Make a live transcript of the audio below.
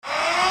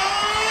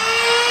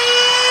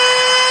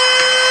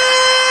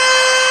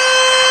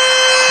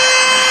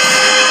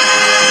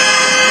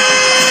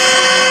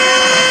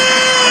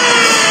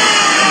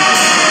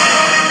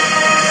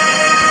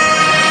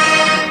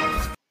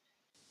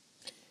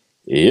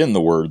In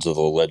the words of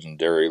the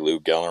legendary Lou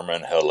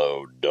Gellerman,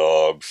 hello,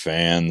 dog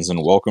fans,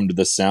 and welcome to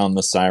the Sound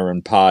the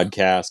Siren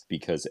podcast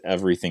because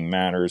everything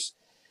matters,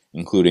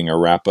 including a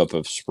wrap up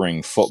of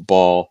spring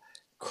football.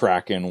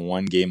 Kraken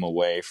one game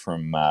away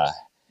from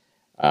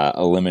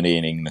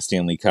eliminating the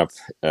Stanley Cup,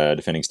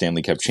 defending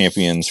Stanley Cup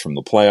champions from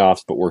the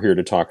playoffs, but we're here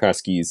to talk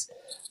Huskies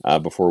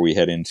before we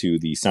head into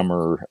the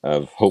summer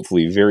of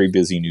hopefully very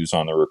busy news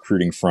on the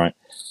recruiting front.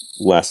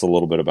 Less a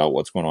little bit about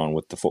what's going on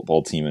with the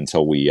football team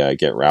until we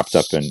get wrapped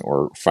up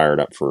or fired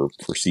up for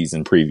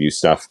season preview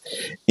stuff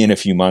in a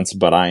few months.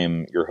 But I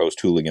am your host,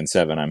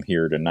 Hooligan7. I'm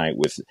here tonight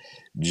with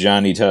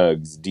Johnny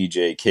Tuggs,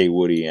 DJ K.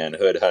 Woody, and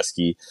Hood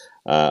Husky,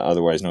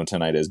 otherwise known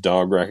tonight as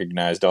Dog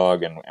Recognized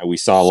Dog. And we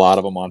saw a lot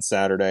of them on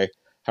Saturday.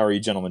 How are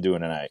you gentlemen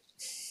doing tonight?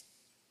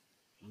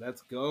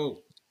 Let's go.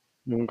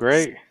 Doing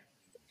great.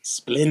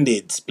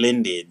 Splendid.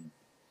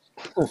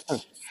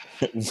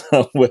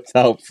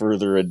 Without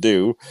further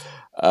ado,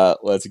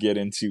 let's get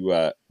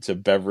into to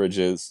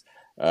beverages.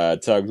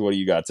 Tuggs, what do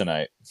you got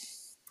tonight?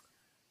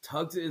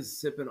 Tuggs is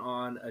sipping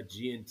on a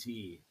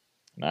G&T.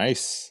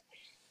 Nice.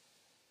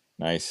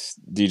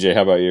 DJ,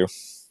 how about you?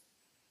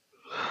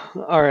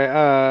 All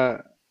right.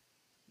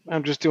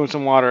 I'm just doing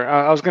some water.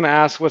 I was going to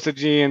ask what's a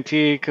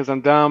G&T because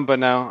I'm dumb, but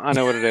no, I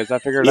know what it is. I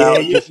figured it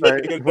out. Just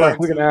right. What I'm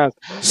going to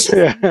ask.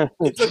 Yeah.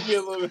 It took me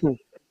a little bit.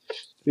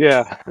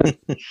 Yeah.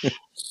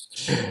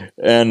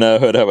 And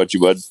Hood, how about you,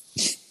 bud?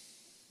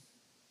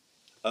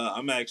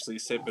 I'm actually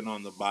sipping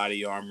on the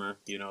Body Armor,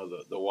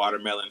 the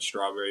watermelon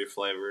strawberry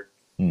flavor.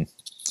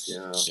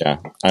 Yeah,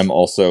 I'm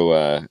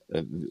also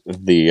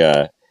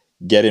the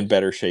get in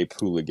better shape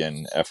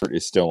hooligan effort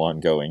is still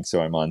ongoing,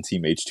 so I'm on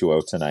Team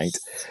H2O tonight.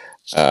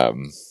 I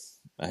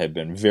have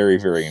been very,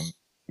 very,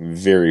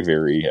 very,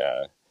 very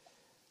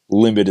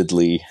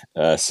limitedly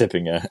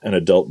sipping an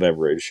adult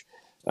beverage,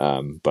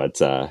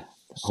 but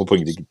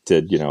hoping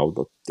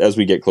to as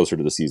we get closer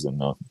to the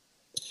season,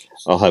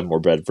 I'll have more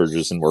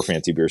beverages and more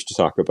fancy beers to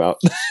talk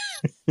about.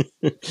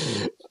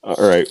 All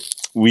right,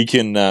 we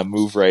can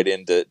move right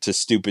into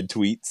stupid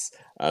tweets,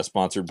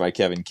 sponsored by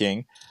Kevin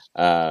King.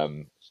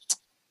 Any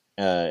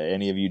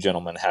of you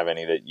gentlemen have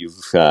any that you've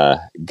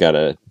got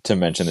to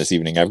mention this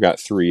evening? I've got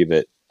three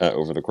that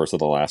over the course of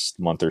the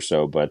last month or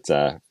so, but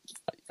I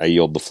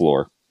yield the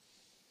floor.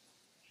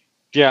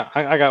 Yeah,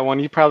 I got one.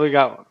 You probably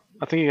got,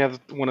 I think you have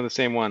one of the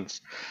same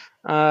ones.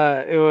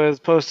 It was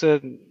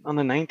posted on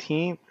the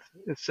 19th.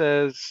 It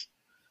says,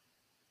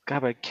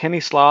 by Kenny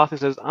Sloth.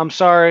 It says, I'm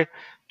sorry.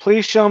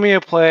 Please show me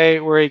a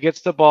play where he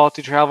gets the ball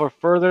to travel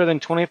further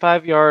than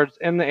 25 yards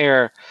in the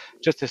air.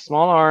 Just a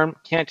small arm.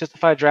 Can't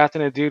justify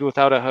drafting a dude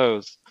without a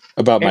hose.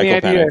 About Any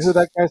Michael idea Penix. who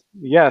that guy's?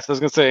 Yes, I was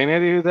gonna say. Any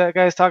idea who that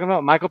guy's talking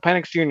about? Michael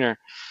Penix Jr.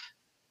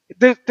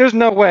 There's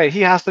no way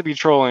he has to be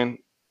trolling.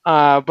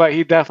 But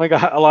he definitely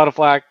got a lot of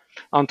flack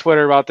on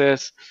Twitter about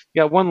this. He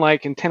got 1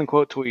 like and 10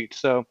 quote tweets.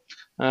 So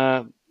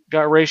got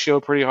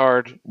ratioed pretty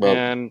hard. Well,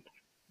 and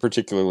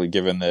particularly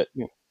given that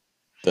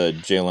the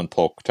Jalen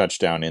Polk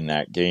touchdown in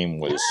that game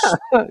was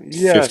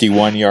yeah.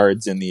 51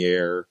 yards in the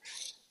air.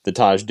 The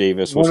Taj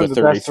Davis was a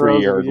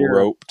 33-yard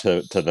rope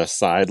to the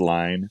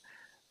sideline.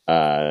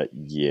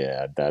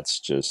 Yeah, that's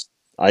just,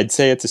 I'd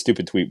say it's a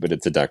stupid tweet, but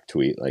it's a duck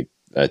tweet. Like,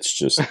 that's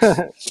just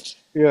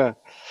yeah,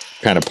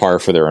 kind of par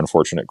for their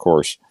unfortunate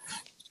course.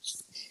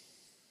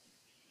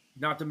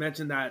 Not to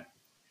mention that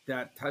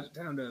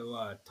touchdown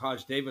to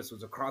Taj Davis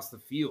was across the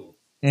field.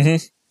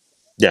 Mm-hmm.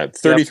 Yeah,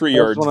 33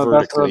 yards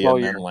vertically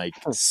and then year. like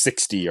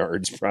 60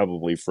 yards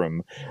probably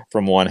from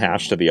one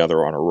hash to the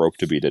other on a rope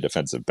to beat a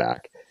defensive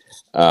back.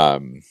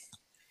 Oregon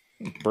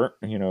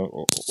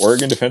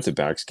defensive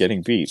backs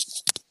getting beat.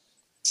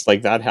 It's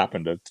like that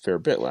happened a fair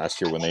bit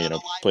last year when they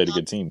played a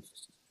good team.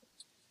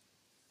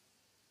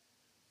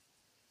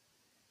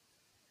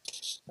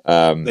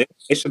 They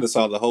should have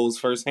saw the holes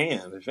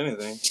firsthand, if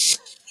anything.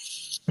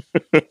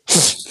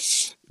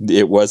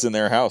 It was in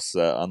their house,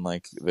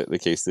 unlike the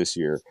case this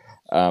year.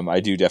 I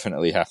do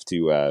definitely have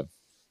to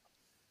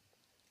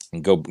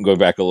go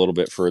back a little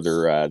bit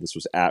further. This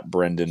was at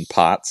Brendan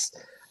Potts,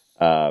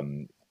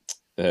 quote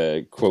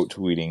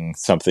tweeting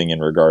something in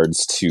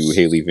regards to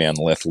Haley Van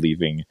Lith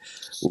leaving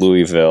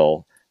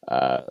Louisville.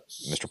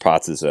 Mr.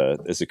 Potts is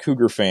a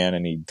Cougar fan,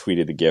 and he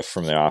tweeted the gif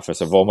from The Office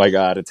of, "Oh my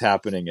God, it's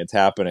happening."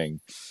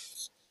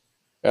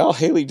 Well,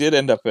 Haley did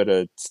end up at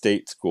a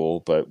state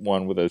school, but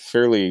one with a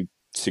fairly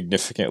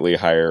significantly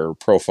higher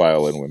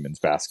profile in women's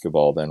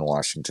basketball than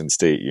Washington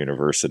State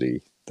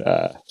University.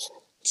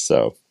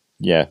 So,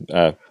 yeah.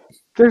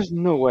 There's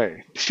no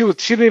way. She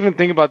didn't even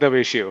think about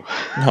WSU.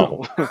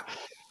 No.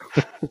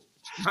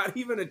 Not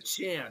even a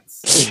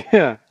chance.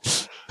 Yeah.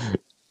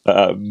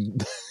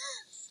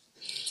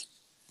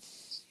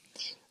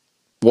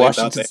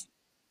 Washington.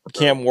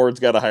 Cam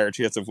Ward's got a higher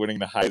chance of winning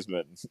the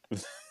Heisman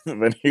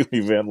than Haley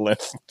Van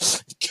Lith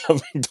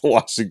coming to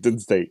Washington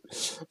State.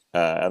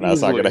 And that's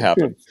not going to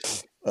happen.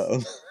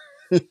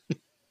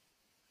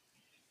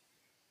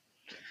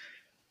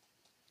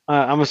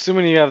 I'm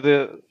assuming you have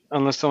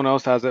unless someone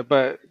else has it,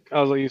 but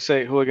I'll let you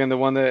say who again, the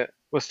one that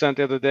was sent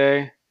the other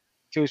day.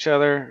 to each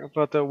other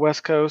about the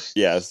West Coast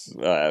Yes.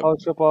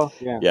 college football.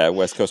 Yeah. Yeah,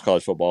 West Coast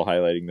college football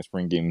highlighting the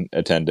spring game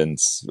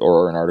attendance,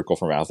 or an article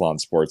from Athlon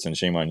Sports, and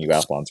shame on you,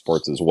 Athlon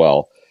Sports, as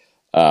well.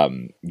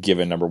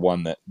 Given number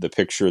one that the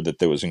picture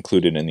that was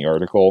included in the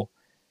article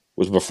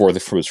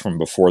was from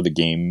before the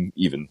game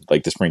even,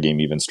 like the spring game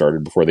even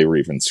started, before they were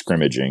even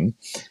scrimmaging.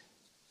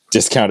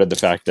 Discounted the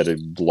fact that a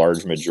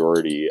large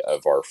majority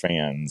of our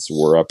fans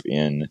were up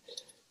in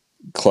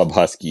Club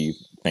Husky,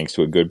 thanks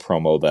to a good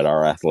promo that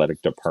our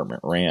athletic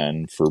department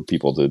ran for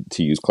people to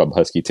use Club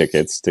Husky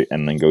tickets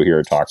and then go hear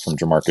a talk from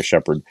Jamarcus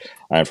Shepard.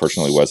 I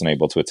unfortunately wasn't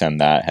able to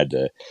attend that, had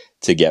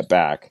to get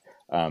back.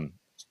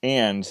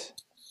 And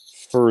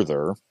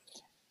further,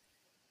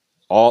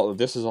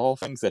 this is all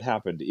things that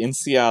happened in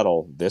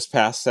Seattle this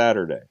past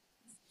Saturday.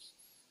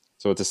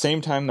 So at the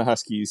same time the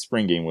Huskies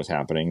spring game was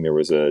happening, there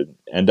was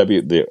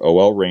the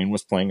OL Reign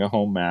was playing a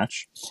home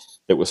match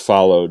that was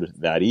followed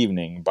that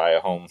evening by a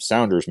home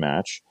Sounders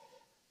match.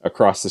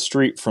 Across the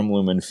street from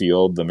Lumen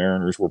Field, the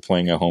Mariners were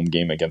playing a home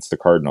game against the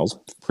Cardinals.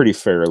 Pretty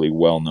fairly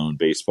well-known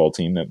baseball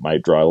team that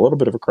might draw a little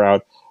bit of a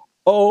crowd.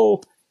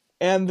 Oh,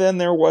 and then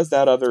there was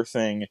that other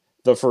thing,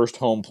 the first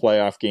home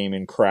playoff game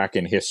in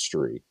Kraken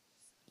history.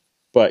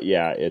 But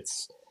yeah,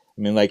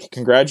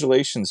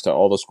 congratulations to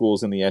all the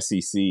schools in the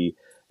SEC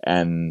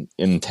and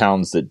in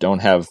towns that don't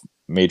have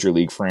major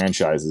league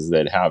franchises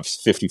that have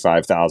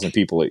 55,000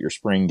 people at your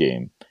spring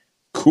game.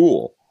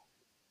 Cool.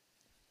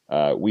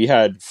 We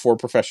had 4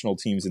 professional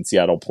teams in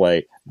Seattle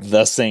play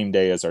the same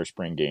day as our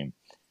spring game.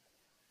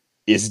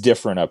 It's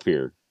different up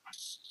here.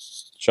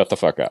 Shut the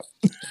fuck up.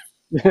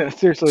 Yeah,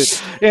 seriously.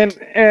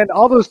 And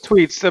all those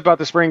tweets about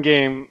the spring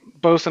game,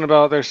 boasting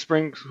about their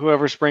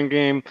whoever spring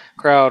game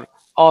crowd,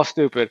 all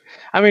stupid.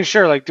 I mean,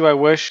 sure, like, do I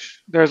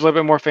wish there was a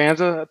little bit more fans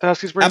at the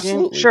Husky spring game?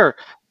 Absolutely. Sure.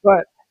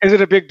 But is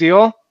it a big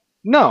deal?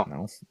 No.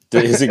 No.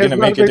 Is it going to It's not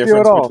make a a big deal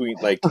at difference all. between,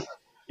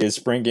 is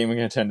spring gaming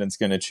attendance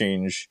going to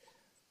change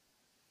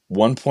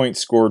 1 point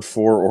scored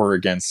for or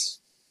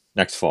against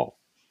next fall?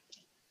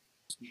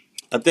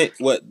 I think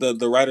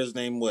the writer's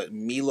name,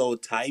 Milo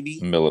Tybee?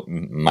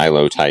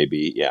 Milo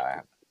Tybee,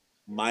 yeah.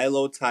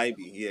 Milo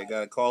Tybee. Yeah,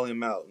 gotta call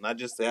him out. Not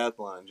just the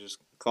Athlon, just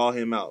call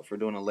him out for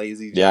doing a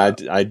lazy Yeah,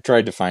 job. I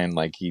tried to find,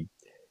 he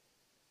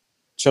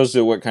shows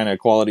you what kind of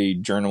quality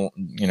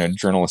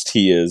journalist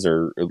he is,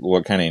 or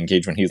what kind of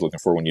engagement he's looking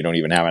for when you don't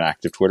even have an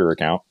active Twitter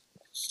account.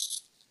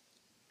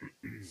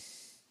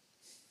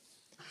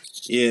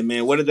 Yeah,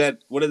 man. What did that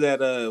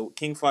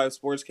King 5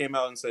 Sports came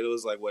out and said it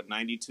was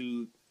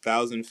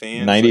 92,000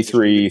 fans?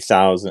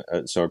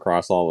 93,000. So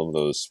across all of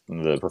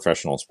the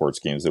professional sports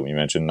games that we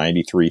mentioned,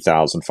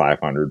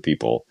 93,500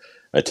 people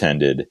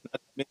attended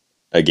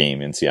a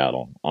game in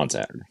Seattle on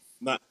Saturday.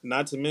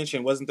 Not to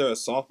mention, wasn't there a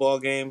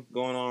softball game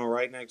going on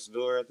right next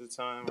door at the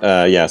time?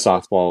 Yeah,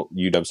 softball.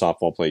 UW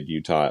softball played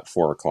Utah at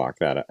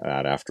 4:00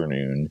 that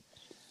afternoon.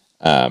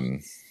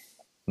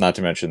 Not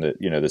to mention that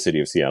the city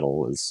of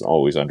Seattle is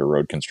always under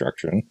road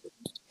construction.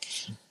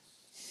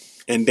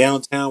 And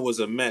downtown was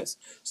a mess.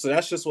 So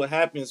that's just what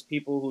happens.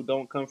 People who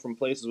don't come from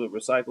places with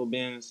recycle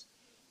bins,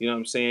 you know what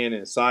I'm saying,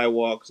 and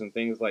sidewalks and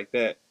things like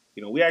that.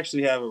 We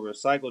actually have a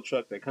recycle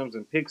truck that comes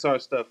and picks our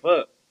stuff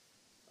up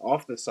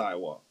off the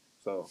sidewalk.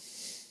 So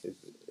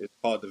it's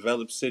called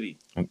Developed City.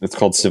 It's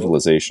called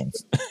civilization.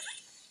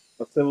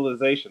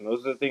 Civilization.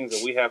 Those are the things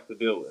that we have to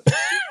deal with.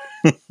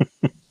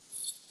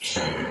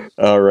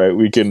 All right,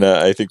 we can.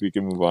 I think we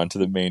can move on to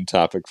the main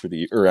topic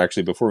or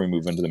actually, before we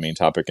move into the main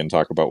topic and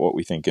talk about what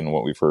we think and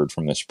what we've heard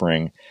from the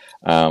spring,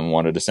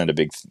 wanted to send a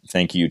big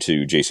thank you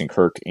to Jason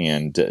Kirk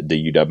and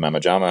the UW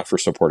Mamajama for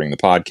supporting the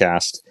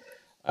podcast.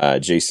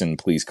 Jason,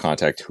 please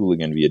contact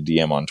Hooligan via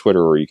DM on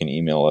Twitter, or you can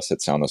email us at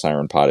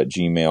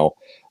soundthesirenpod@gmail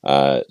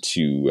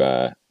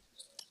to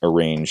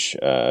arrange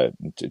to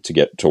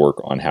get to work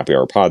on Happy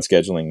Hour pod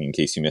scheduling. In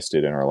case you missed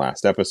it in our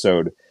last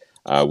episode,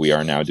 we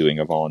are now doing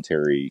a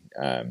voluntary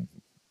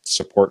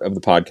support of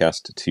the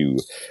podcast to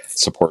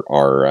support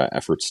our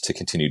efforts to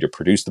continue to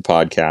produce the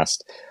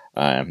podcast.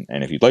 And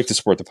if you'd like to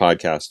support the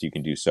podcast, you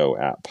can do so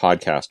at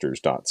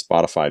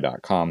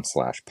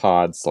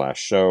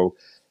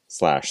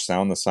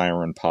podcasters.spotify.com/pod/show/sound the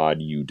siren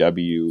pod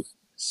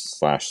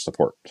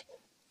UW/support.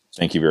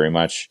 Thank you very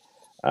much.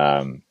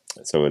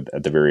 So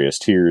at the various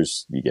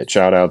tiers, you get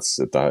shout outs.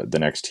 At the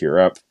next tier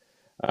up,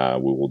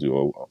 we will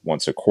do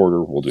once a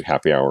quarter. We'll do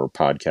happy hour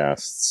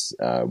podcasts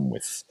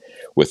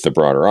with the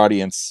broader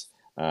audience.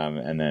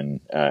 And then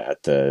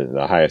at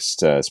the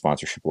highest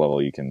sponsorship level,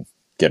 you can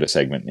get a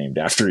segment named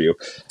after you.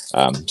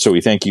 So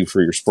we thank you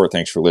for your support.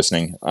 Thanks for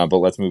listening. But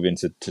let's move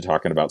into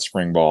talking about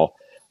spring ball.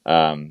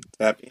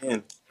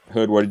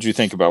 Hood, what did you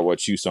think about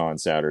what you saw on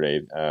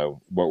Saturday?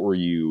 What were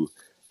you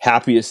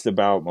happiest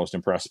about, most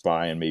impressed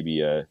by, and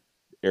maybe a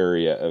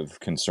area of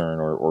concern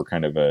or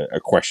kind of a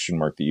question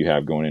mark that you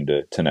have going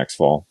into next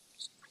fall?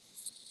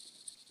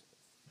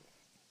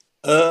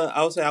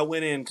 I would say I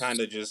went in kind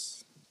of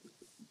just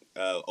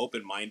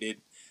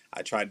open-minded.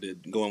 I tried to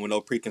go in with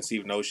no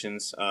preconceived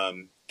notions.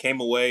 Came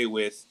away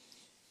with,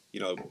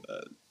 the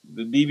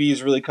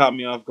DBs really caught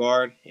me off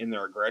guard in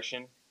their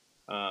aggression.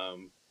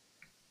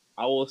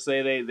 I will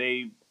say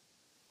they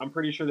I'm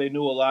pretty sure they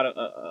knew a lot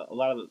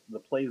of the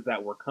plays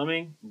that were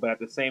coming, but at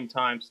the same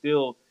time,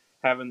 still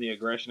having the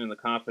aggression and the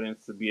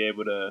confidence to be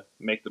able to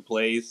make the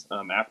plays.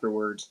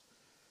 Afterwards,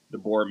 the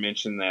board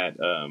mentioned that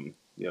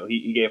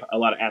he gave a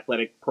lot of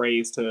athletic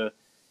praise to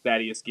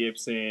Thaddeus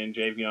Gibson,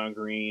 Javion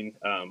Green,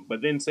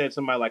 but then said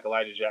somebody like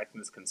Elijah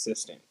Jackson is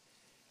consistent,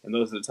 and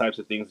those are the types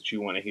of things that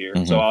you want to hear.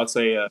 So I'll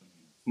say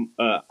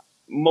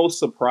most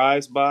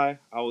surprised by,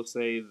 I would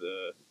say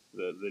the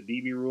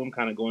DB room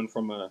kind of going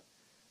from a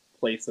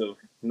place of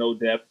no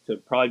depth to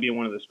probably being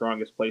one of the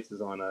strongest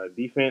places on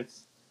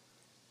defense.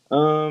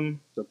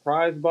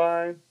 Surprised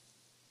by,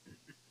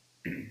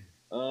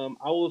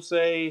 I will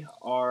say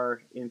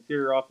our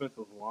interior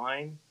offensive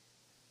line.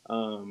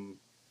 Um,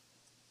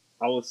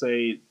 I will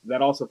say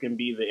that also can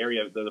be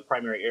the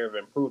primary area of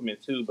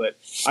improvement too. But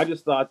I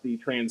just thought the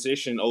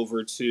transition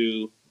over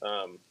to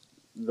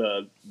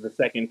the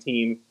second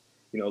team,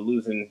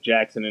 losing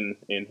Jackson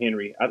and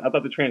Henry, I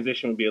thought the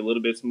transition would be a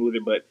little bit smoother.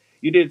 But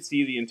you did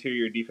see the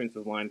interior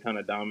defensive line kind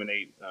of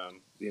dominate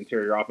the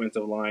interior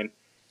offensive line.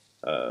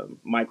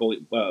 Michael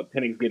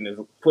Penix getting his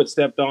foot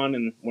stepped on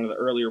in one of the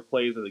earlier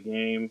plays of the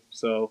game.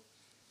 So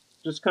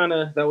just kind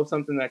of that was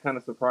something that kind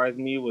of surprised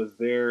me was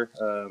their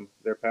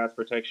pass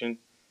protection.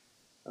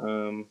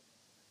 Um,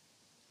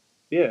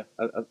 yeah,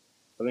 I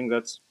think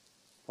that's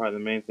probably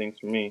the main things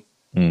for me.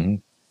 Mm-hmm.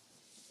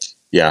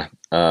 Yeah.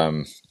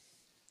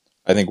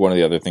 I think one of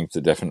the other things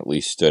that definitely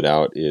stood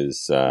out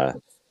is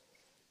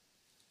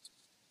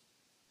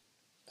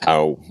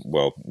how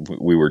well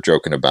we were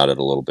joking about it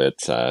a little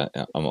bit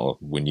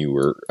when you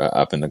were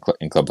up in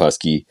Club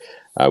Husky.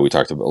 We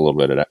talked a little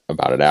bit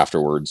about it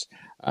afterwards,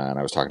 and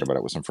I was talking about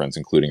it with some friends,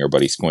 including our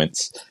buddy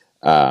Squints.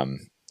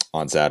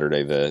 On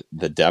Saturday,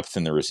 the depth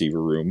in the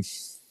receiver room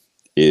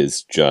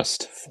is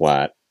just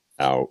flat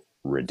out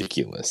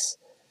ridiculous,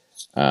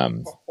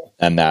 and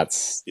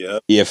that's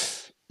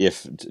if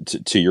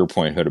to your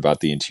point, Hood, about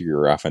the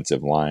interior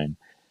offensive line.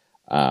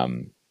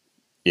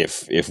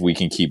 If we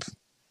can keep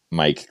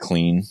Mike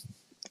clean.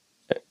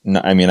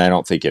 I mean, I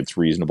don't think it's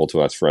reasonable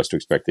for us to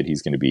expect that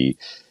he's going to be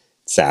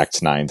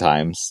sacked 9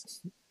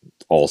 times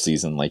all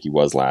season like he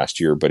was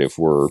last year. But if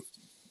we're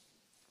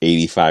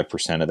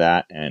 85% of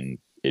that and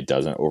it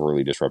doesn't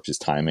overly disrupt his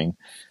timing,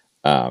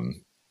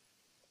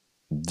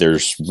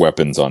 there's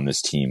weapons on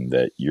this team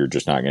that you're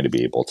just not going to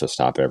be able to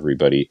stop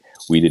everybody.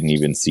 We didn't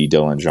even see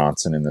Dylan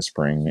Johnson in the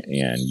spring,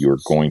 and you're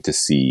going to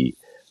see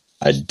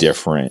a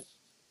different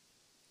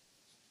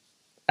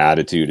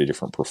attitude, a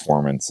different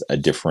performance, a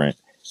different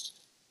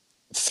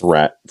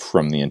threat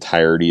from the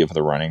entirety of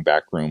the running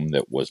back room.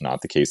 That was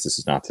not the case. This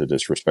is not to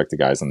disrespect the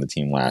guys on the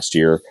team last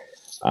year,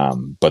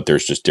 but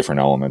there's just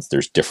different elements.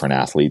 There's different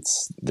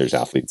athletes. There's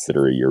athletes that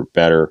are a year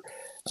better.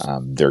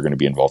 They're going to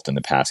be involved in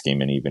the pass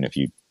game, and even if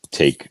you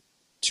take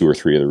 2 or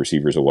 3 of the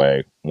receivers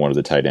away, one of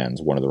the tight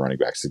ends, one of the running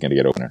backs is going to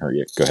get open and hurt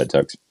you. Go ahead,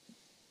 Tugs.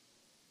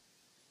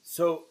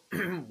 So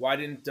why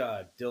didn't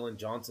Dylan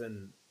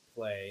Johnson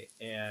play?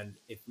 And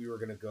if we were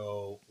going to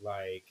go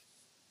like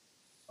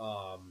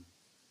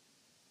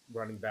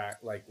running back,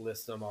 like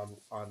list them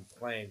on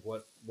playing,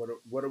 what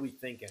are we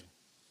thinking?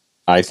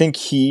 I think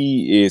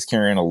he is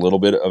carrying a little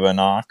bit of a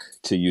knock,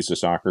 to use a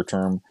soccer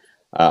term.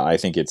 I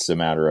think it's a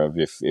matter of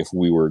if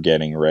we were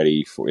getting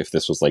ready for, if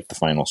this was like the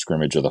final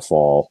scrimmage of the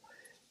fall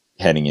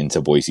heading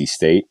into Boise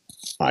State,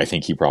 I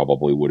think he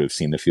probably would have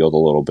seen the field a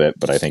little bit,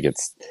 but I think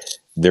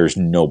there's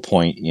no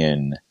point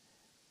in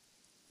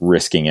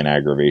risking an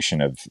aggravation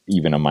of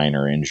even a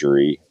minor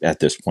injury at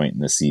this point in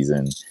the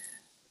season.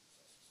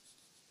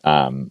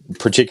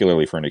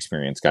 Particularly for an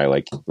experienced guy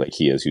like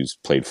he is, who's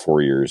played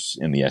 4 years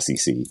in the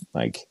SEC.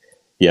 Like,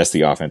 yes,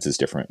 the offense is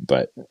different,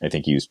 but I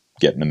think he's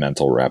getting the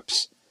mental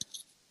reps.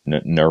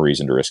 No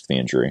reason to risk the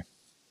injury.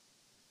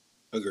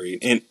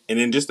 Agreed. And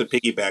then just to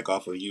piggyback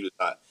off of you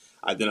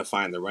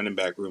identifying the running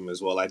back room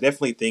as well, I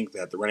definitely think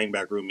that the running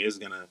back room is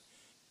going to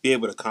be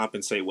able to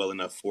compensate well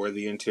enough for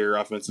the interior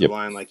offensive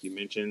line, like you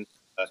mentioned.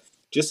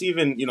 Just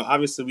even,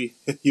 obviously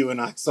you and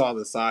I saw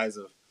the size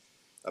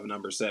of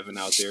number 7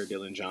 out there,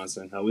 Dylan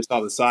Johnson. We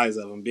saw the size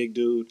of him, big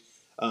dude.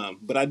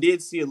 But I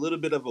did see a little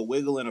bit of a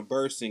wiggle and a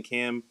burst in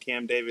Cam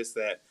Davis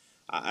that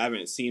I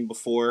haven't seen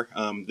before.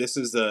 This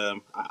is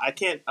I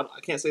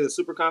can't say this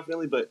super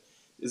confidently, but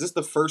is this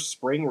the first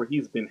spring where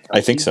he's been healthy?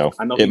 I think so.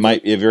 I know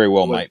it very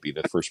well might be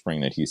the first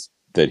spring that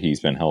he's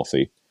been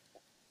healthy.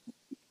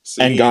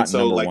 See, and gotten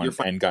so, number one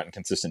and gotten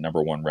consistent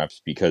number 1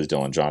 reps because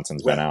Dylan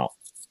Johnson's been out.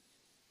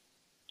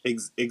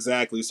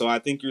 Exactly. So I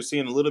think you're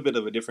seeing a little bit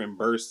of a different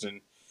burst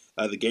and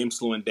the game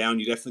slowing down.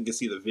 You definitely can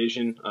see the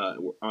vision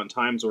on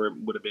times where it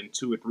would have been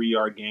 2 or 3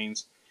 yard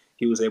gains.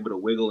 He was able to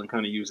wiggle and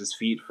kind of use his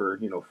feet for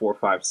 4,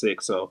 5,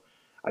 6. So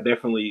I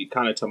definitely,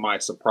 kind of to my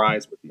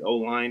surprise with the O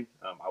line,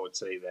 I would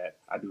say that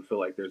I do feel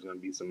like there's going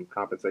to be some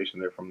compensation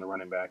there from the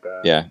running back.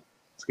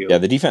 Skills. Yeah,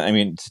 the defense. I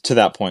mean, to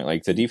that point,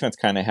 like the defense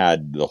kind of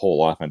had the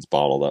whole offense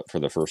bottled up for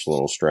the first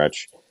little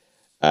stretch.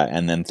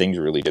 And then things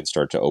really did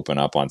start to open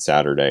up on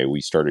Saturday.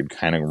 We started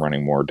kind of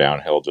running more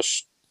downhill,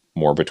 just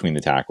more between the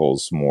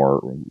tackles,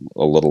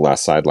 a little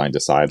less sideline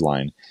to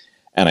sideline.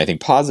 And I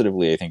think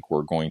positively, I think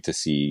we're going to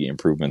see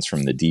improvements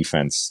from the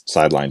defense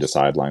sideline to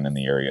sideline. In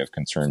the area of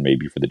concern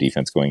maybe for the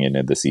defense going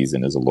into the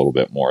season is a little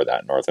bit more of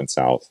that north and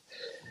south.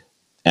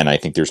 And I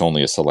think there's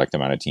only a select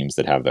amount of teams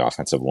that have the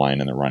offensive line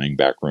and the running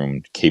back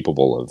room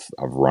capable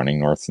of running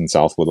north and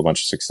south with a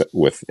bunch of success,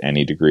 with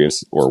any degree of,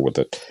 or with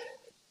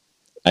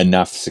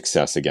enough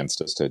success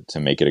against us to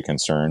make it a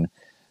concern.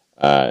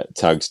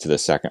 Tugs, to the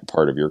second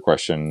part of your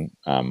question,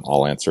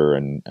 I'll answer,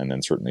 and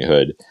then certainly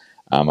Hood.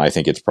 I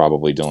think it's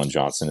probably Dylan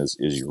Johnson is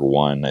your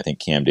one. I think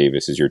Cam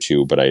Davis is your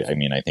two, but I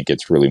mean, I think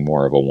it's really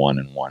more of a 1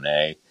 and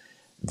 1A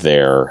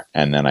there.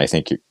 And then I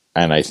think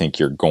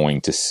you're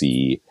going to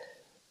see,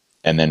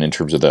 and then in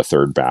terms of the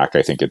third back,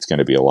 I think it's going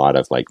to be a lot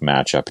of like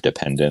matchup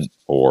dependent,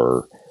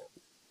 or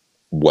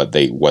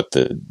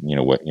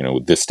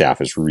this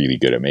staff is really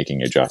good at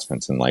making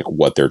adjustments and like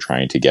what they're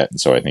trying to get. And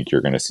so I think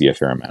you're going to see a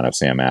fair amount of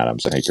Sam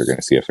Adams. I think you're going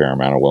to see a fair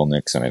amount of Will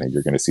Nixon. I think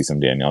you're going to see some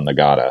Daniel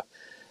Nagata.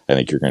 I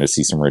think you're going to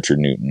see some Richard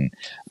Newton.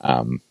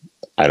 I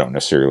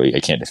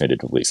can't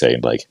definitively say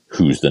like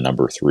who's the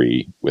number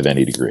 3 with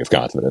any degree of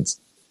confidence.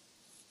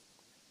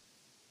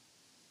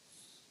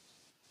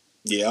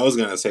 Yeah, I was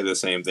gonna say the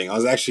same thing. I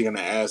was actually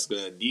gonna ask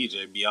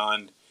DJ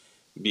beyond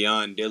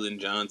Dylan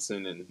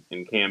Johnson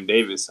and Cam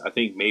Davis. I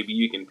think maybe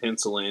you can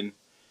pencil in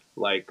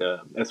like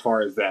as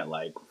far as that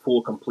like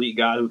full complete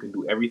guy who can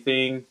do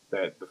everything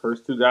that the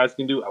first 2 guys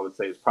can do. I would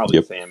say it's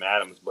probably Sam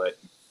Adams, but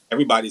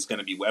everybody's going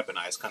to be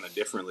weaponized kind of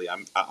differently.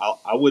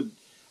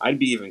 I'd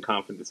be even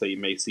confident to say you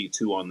may see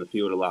 2 on the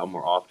field a lot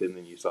more often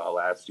than you saw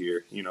last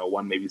year. You know,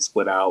 one maybe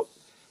split out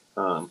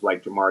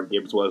like Jamar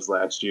Gibbs was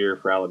last year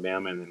for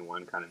Alabama, and then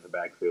one kind of in the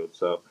backfield.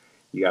 So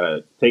you got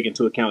to take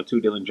into account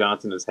too. Dylan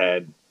Johnson has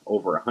had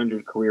over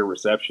 100 career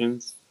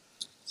receptions,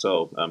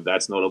 so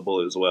that's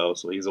notable as well.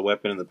 So he's a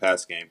weapon in the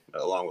pass game,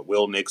 along with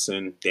Will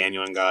Nixon,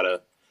 Daniel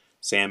Ngata,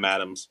 Sam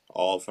Adams,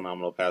 all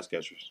phenomenal pass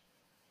catchers.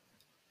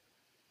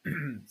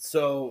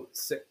 So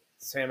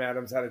Sam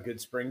Adams had a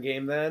good spring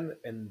game then,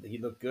 and he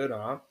looked good,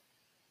 huh?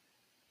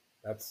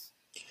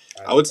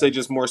 I would say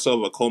just more so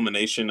of a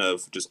culmination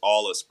of just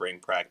all of spring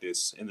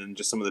practice, and then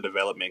just some of the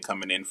development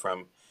coming in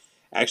from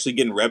actually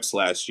getting reps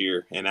last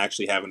year and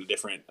actually having a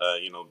different,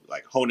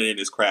 like honing in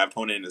his craft,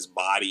 honing in his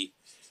body,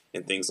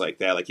 and things like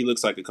that. Like he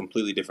looks like a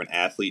completely different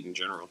athlete in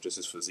general, just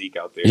his physique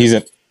out there. He's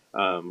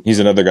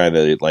another guy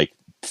that like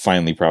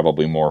finally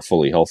probably more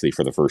fully healthy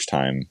for the first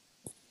time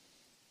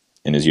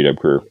in his UW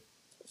career,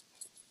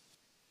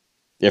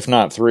 if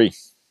not 3.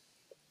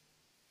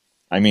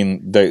 I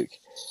mean,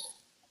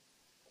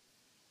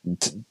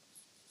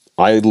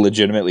 I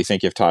legitimately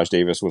think if Taj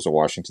Davis was a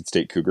Washington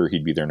State Cougar,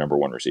 he'd be their number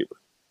 1 receiver,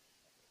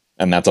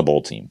 and that's a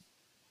bowl team.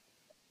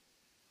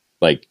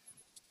 Like,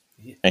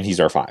 and he's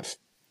our 5.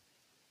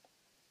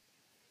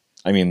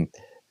 I mean,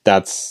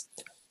 that's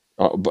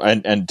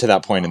and to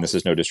that point, and this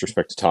is no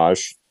disrespect to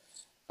Taj,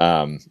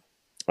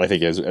 I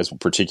think as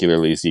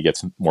particularly as he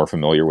gets more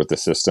familiar with the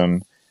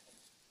system,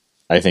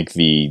 I think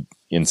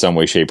in some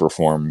way, shape, or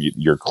form,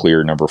 you're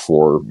clear number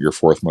 4, your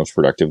 4th most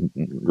productive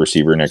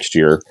receiver next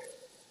year.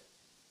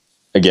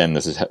 Again,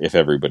 this is if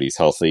everybody's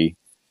healthy,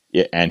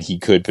 and he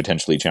could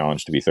potentially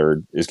challenge to be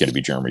 3rd, is going to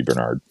be Jeremy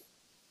Bernard.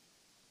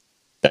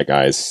 That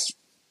guy's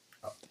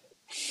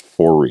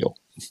for real.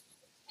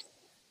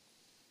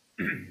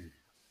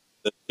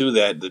 The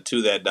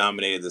two that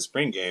dominated the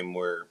spring game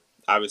were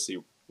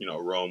obviously,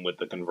 Rome with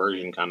the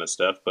conversion kind of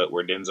stuff, but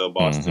were Denzel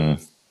Boston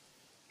and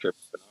Jeremy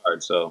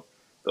Bernard. So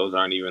those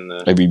aren't even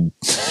the. I mean,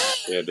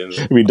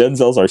 Denzel. I mean,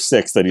 Denzel's our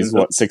 6th, and he's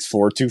 6'4",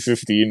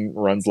 215,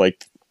 runs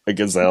like a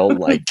gazelle,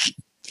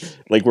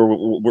 like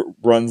we're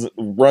runs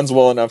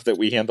well enough that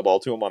we hand the ball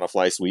to him on a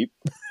fly sweep.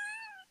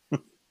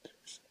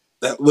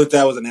 That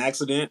was an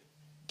accident.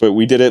 But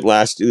we did it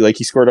like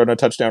he scored on a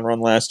touchdown run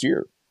last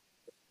year.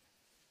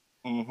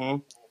 Mm-hmm.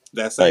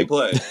 That same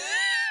play.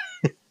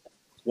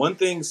 One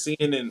thing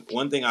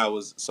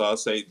I'll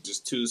say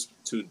just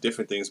two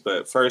different things,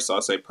 but first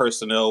I'll say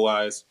personnel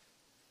wise,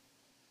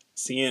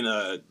 seeing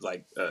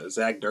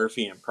Zach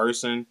Durfee in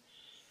person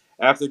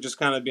after just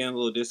kind of being a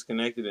little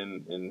disconnected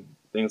and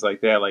things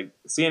like that, like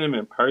seeing him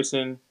in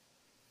person,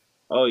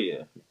 oh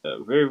yeah,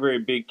 a very, very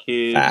big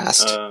kid.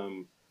 Fast.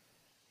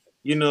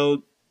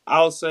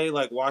 I'll say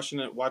like watching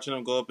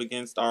him go up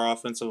against our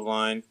offensive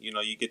line,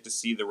 you get to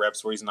see the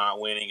reps where he's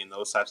not winning and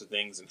those types of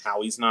things and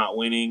how he's not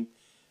winning.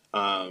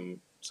 But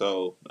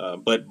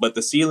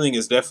the ceiling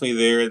is definitely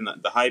there and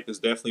the hype is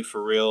definitely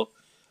for real.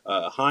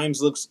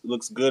 Himes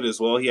looks good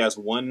as well. He has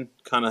one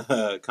kind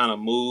of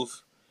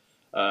move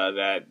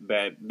that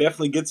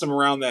definitely gets him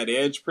around that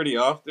edge pretty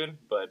often,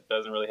 but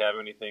doesn't really have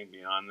anything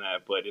beyond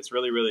that. But it's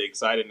really, really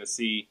exciting to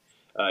see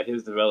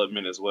his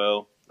development as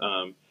well.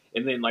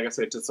 And then, like I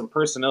said, to some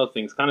personnel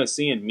things, kind of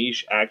seeing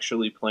Mish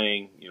actually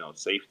playing,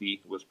 safety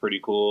was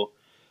pretty cool.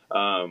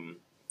 It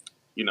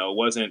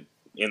wasn't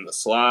in the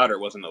slot or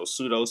wasn't no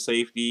pseudo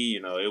safety.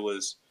 It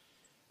was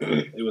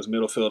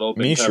middle field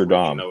open Mish coverage. Or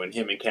Dom? And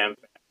him and Cam.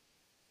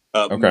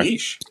 Okay.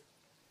 Mish.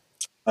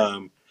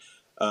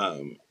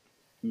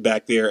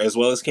 back there, as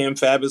well as Cam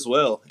Fab as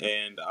well.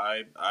 And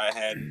I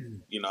had,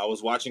 I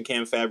was watching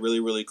Cam Fab really,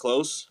 really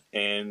close,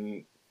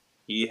 and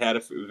he had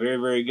a very,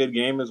 very good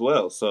game as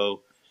well.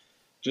 So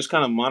just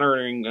kind of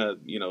monitoring,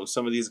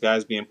 some of these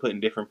guys being put in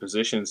different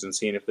positions and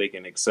seeing if they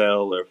can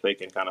excel or if they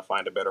can kind of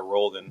find a better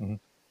role than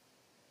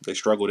they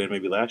struggled in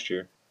maybe last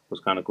year was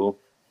kind of cool.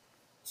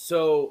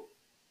 So,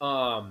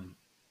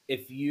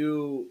 if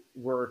you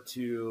were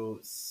to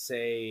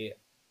say,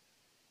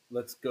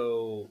 let's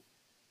go,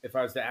 if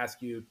I was to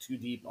ask you too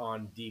deep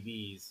on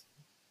DBs,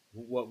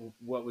 what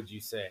would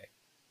you say?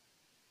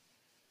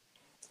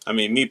 I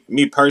mean,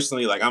 me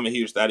personally, like I'm a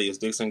huge Thaddeus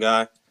Dixon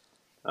guy.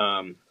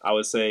 I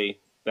would say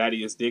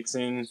Thaddeus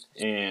Dixon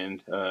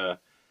and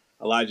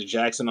Elijah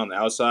Jackson on the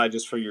outside,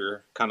 just for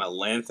your kind of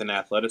length and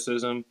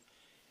athleticism.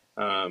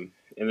 And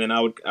then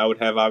I would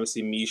have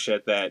obviously Mish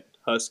at that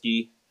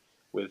Husky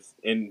with,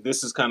 and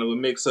this is kind of a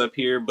mix up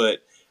here, but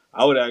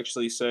I would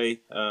actually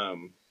say,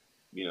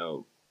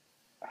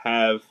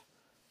 have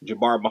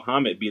Jabbar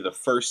Muhammad be the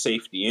first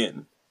safety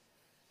in.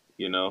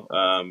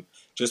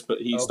 Just but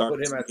he Put started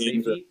him some at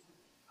games, safety.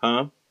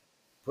 huh?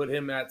 Put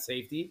him at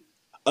safety.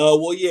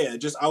 Well, yeah.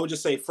 Just I would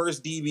just say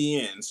first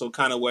DB in. So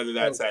kind of whether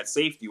that's Okay. at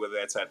safety, whether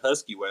that's at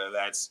Husky, whether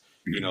that's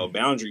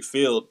boundary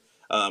field.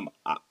 I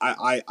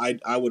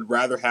would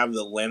rather have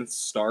the length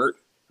start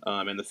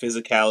and the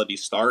physicality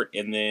start,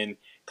 and then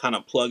kind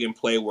of plug and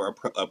play where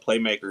a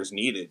playmaker is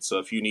needed. So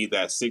if you need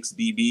that 6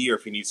 DB, or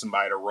if you need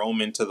somebody to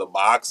roam into the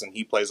box and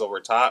he plays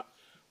over top,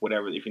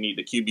 whatever. If you need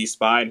the QB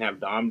spy and have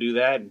Dom do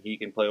that and he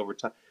can play over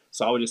top.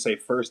 So I would just say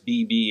first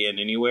DB in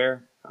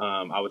anywhere.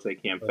 I would say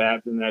Cam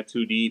Fab's in that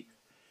 2 deep.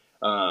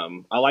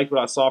 I liked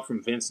what I saw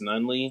from Vince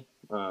Nunley,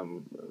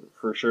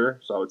 for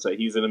sure. So I would say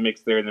he's in the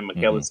mix there. And then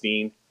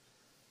McKellisteen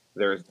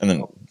there as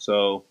well.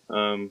 So,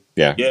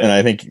 yeah. And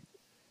I think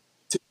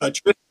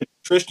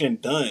Tristan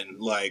Dunn,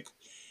 like,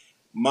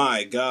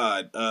 my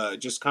God,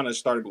 just kind of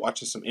started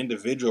watching some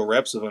individual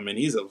reps of him, and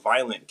he's a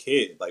violent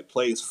kid, like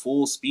plays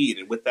full speed.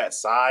 And with that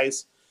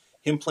size,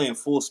 him playing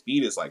full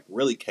speed is like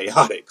really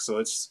chaotic.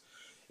 So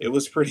it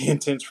was pretty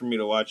intense for me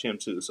to watch him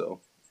too.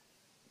 So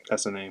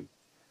that's the name.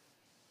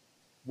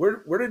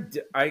 Where did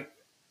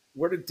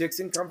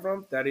Dixon come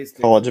from? That is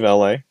Dixon. College of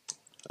LA.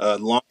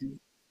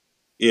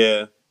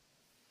 Yeah.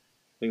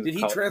 Did he He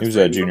transfer was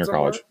at from junior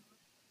somewhere? college.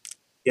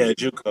 Yeah,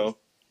 JUCO.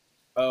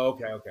 Oh,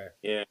 okay.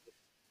 Yeah.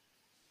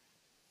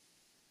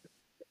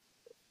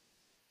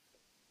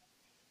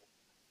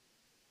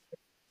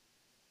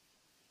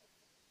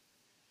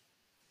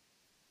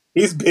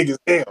 He's big as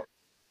hell.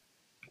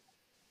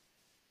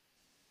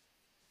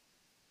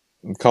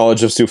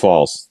 College of Sioux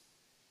Falls.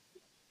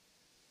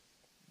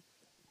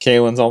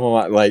 Kalen's alma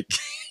mater. Like,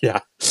 yeah.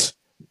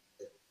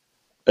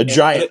 A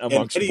giant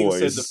amongst Eddie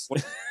boys.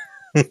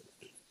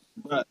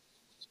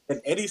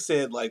 And Eddie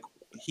said, like,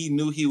 he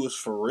knew he was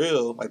for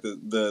real. Like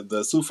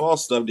the Sioux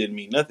Falls stuff didn't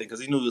mean nothing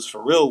because he knew he was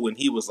for real when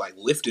he was like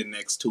lifting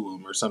next to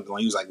him or something. Like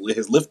he was like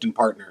his lifting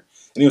partner,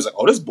 and he was like,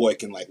 "Oh, this boy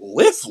can like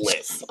lift."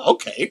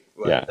 Okay,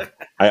 like, yeah,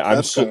 I'm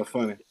that's so kind of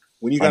funny.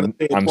 When you got to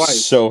say it I'm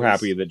twice. so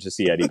happy that to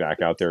see Eddie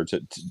back out there to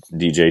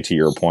DJ, to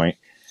your point,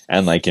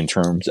 and like in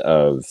terms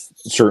of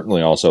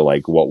certainly also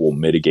like what will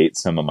mitigate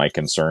some of my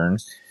concern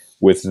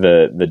with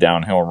the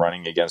downhill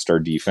running against our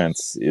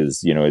defense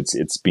is,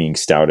 it's being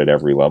stout at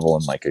every level,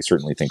 and like I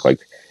certainly think like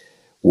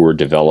we're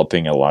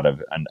developing a lot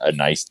of a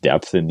nice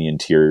depth in the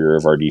interior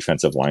of our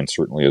defensive line,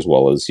 certainly, as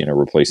well as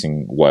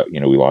replacing what we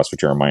lost with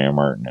Jeremiah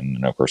Martin,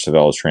 and of course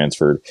Savell is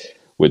transferred.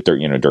 With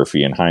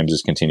Durfee and Himes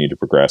has continued to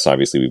progress.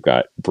 Obviously, we've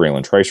got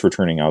Braylon Trice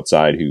returning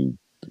outside, who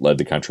led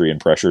the country in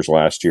pressures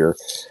last year.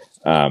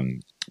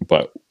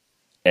 But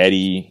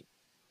Eddie,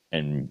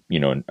 and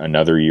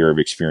another year of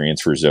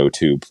experience for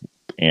Zotu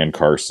and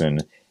Carson,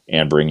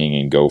 and bringing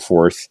in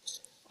Goforth,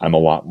 I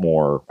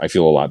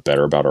feel a lot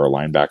better about our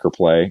linebacker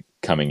play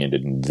coming into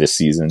this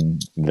season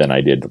than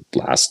I did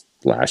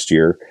last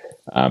year.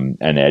 And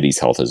Eddie's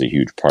health is a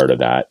huge part of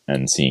that.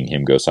 And seeing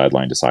him go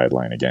sideline to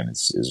sideline again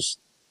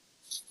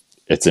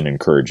it's an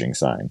encouraging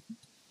sign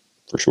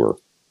for sure.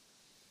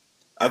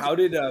 How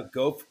did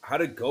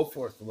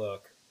Goforth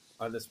look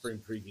on the spring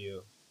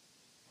preview?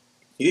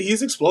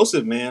 He's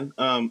explosive, man.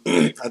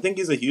 I think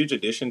he's a huge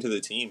addition to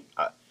the team.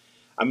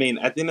 I mean,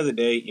 at the end of the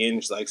day,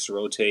 Inge likes to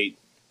rotate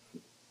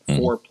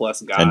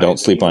 4+ guys, and don't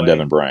sleep on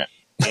Devin Bryant.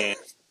 And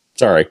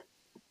sorry.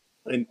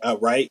 And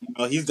right,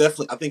 he's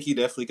definitely. I think he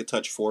definitely could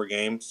touch 4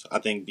 games. I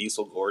think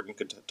Diesel Gordon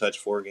could touch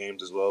 4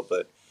 games as well.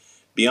 But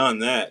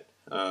beyond that,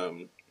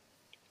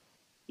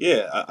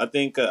 yeah, I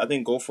think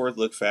Goforth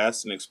looked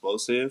fast and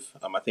explosive.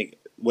 I think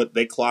what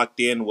they clocked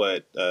in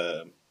 4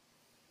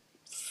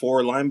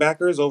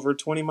 linebackers over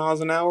 20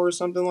 miles an hour or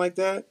something like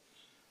that,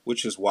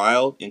 which is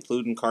wild,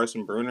 including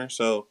Carson Bruner.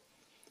 So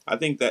I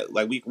think that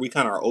like we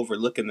kind of are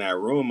overlooking that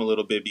room a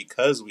little bit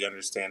because we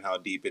understand how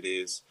deep it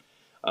is.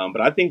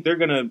 But I think they're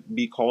going to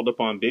be called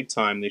upon big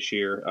time this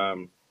year.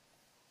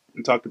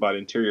 We talked about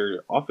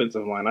interior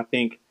offensive line. I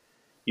think,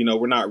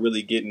 we're not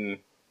really getting,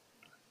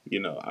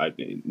 I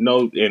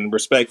know, and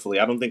respectfully,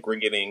 I don't think we're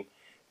getting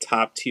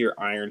top tier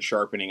iron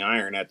sharpening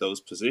iron at those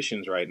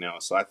positions right now.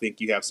 So I think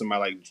you have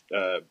somebody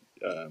like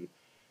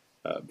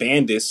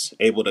Bandis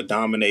able to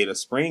dominate a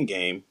spring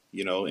game,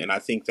 and I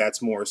think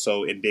that's more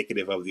so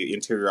indicative of the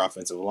interior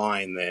offensive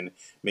line than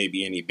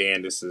maybe any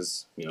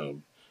Bandis's,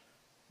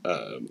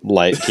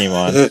 Light came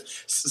on.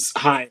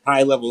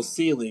 high level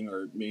ceiling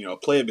or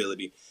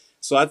playability.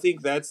 So I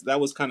think that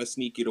was kind of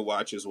sneaky to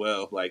watch as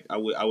well. Like I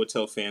would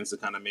tell fans to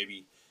kind of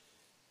maybe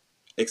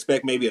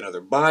expect maybe another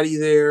body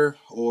there,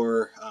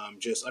 or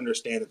just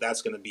understand that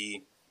that's going to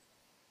be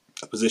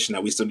a position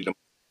that we still need to.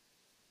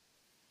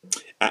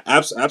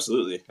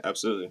 Absolutely,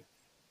 absolutely.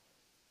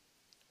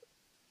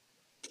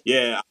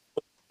 Yeah,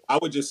 I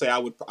would just say I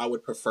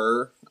would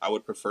prefer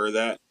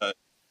that.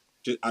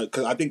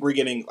 Because I think we're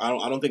getting. I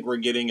don't think we're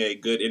getting a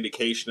good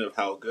indication of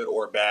how good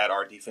or bad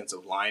our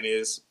defensive line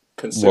is, Well,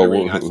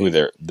 considering I who think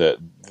they're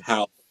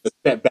how the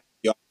step back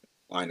the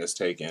offensive line has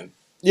taken.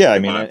 yeah, I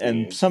In mean, my and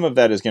opinion. some of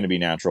that is going to be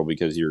natural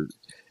because you're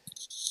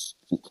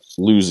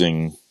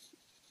losing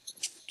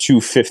two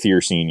fifth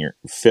or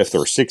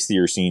sixth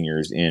year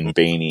seniors in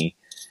Bainey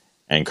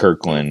and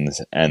Kirkland,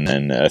 and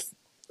then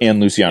and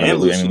Luciano. And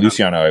But I mean, Luciano.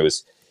 Luciano,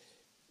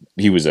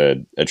 he was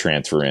a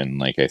transfer in,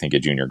 like, I think, a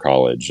junior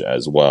college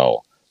as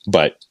well.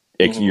 But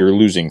Mm-hmm. you're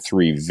losing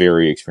three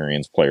very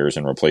experienced players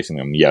and replacing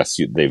them. Yes,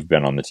 they've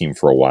been on the team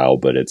for a while,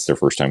 but it's their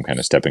first time kind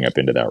of stepping up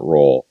into that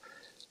role.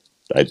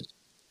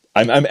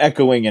 I'm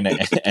echoing and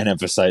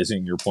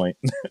emphasizing your point.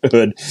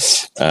 But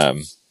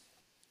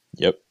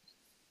yep.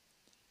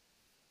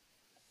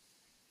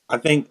 I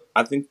think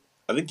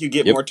you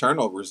get Yep. more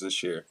turnovers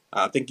this year.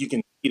 I think you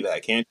can see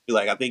that, can't you?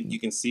 Like I think you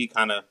can see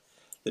kind of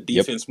the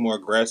Yep. defense more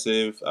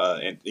aggressive,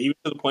 and even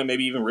to the point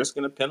maybe even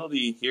risking a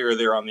penalty here or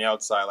there on the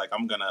outside. Like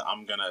I'm gonna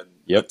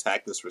Yep.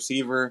 attack this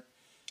receiver.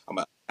 I'm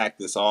gonna attack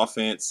this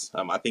offense.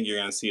 I think you're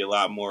gonna see a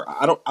lot more.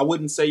 I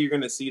wouldn't say you're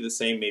gonna see the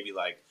same maybe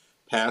like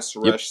pass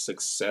Yep. rush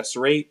success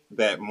rate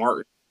that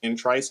Martin and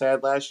Trice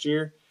had last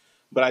year.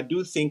 But I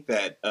do think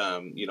that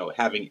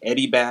having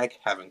Eddie back,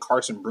 having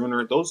Carson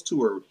Bruner, those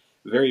two are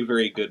very,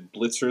 very good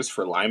blitzers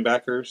for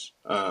linebackers.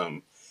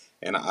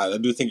 And I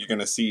do think you're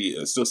going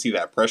to still see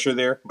that pressure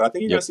there. But I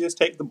think you're going Yep. to see us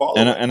take the ball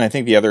And away. and I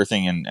think the other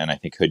thing, and I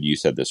think Hood, you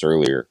said this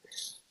earlier,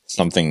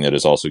 something that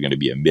is also going to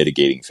be a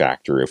mitigating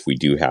factor if we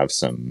do have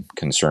some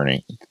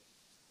concerning,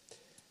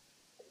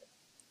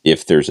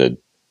 if there's a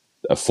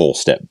full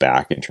step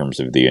back in terms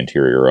of the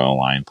interior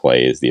line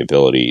play, is the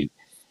ability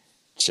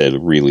to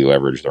really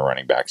leverage the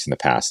running backs in the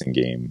passing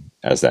game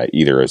as that,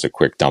 either as a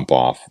quick dump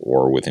off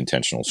or with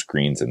intentional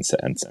screens, and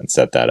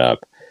set that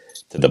up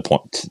to the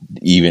point,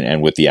 even,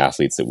 and with the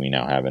athletes that we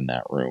now have in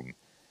that room,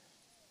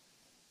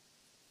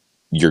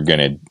 you're going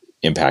to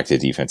impact the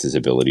defense's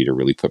ability to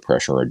really put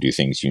pressure or do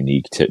things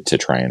unique to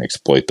try and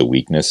exploit the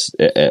weakness,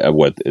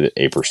 what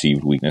a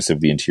perceived weakness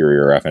of the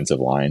interior offensive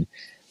line.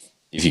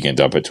 If you can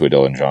dump it to a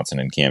Dylan Johnson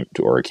and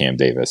or a Cam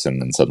Davis,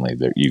 and then suddenly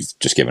you've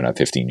just given up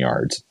 15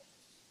 yards,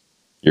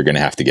 you're going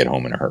to have to get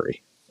home in a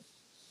hurry.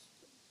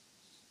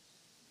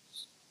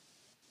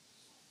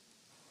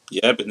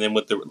 Yep, and then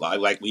with the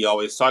like we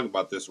always talk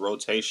about this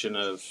rotation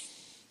of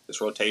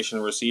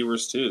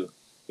receivers too.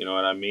 You know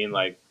what I mean?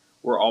 Like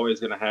we're always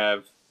going to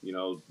have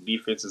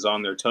defenses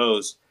on their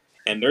toes,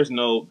 and there's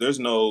no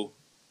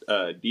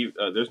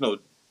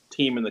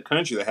team in the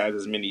country that has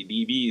as many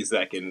DBs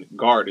that can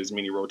guard as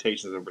many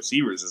rotations of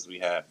receivers as we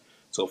have.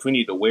 So if we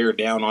need to wear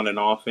down on an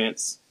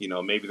offense,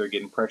 maybe they're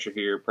getting pressure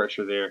here,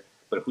 pressure there.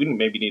 But if we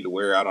maybe need to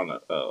wear down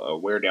on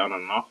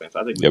an offense,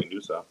 I think we Yep. can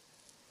do so.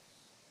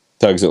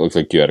 Tugs, it looks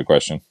like you had a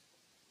question.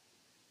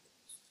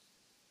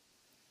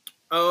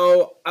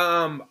 Oh,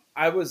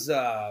 I was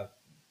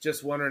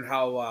just wondering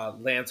how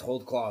Lance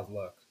Holdclaw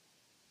looked.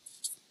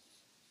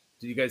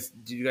 Did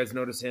you guys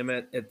notice him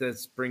at the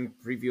spring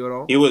preview at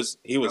all? He was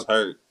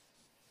hurt.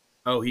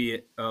 He's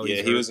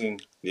Yeah, hurt.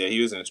 he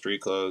was in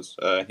street clothes.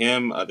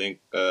 Him, I think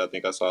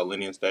I saw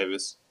Lenius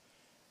Davis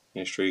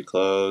in street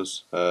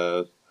clothes.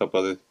 A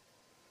couple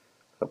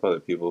other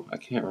people. I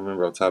can't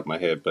remember off the top of my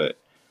head, but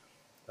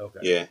Okay.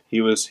 yeah,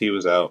 he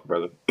was out,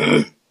 brother.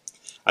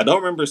 I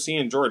don't remember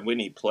seeing Jordan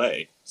Whitney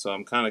play, so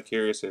I'm kind of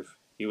curious if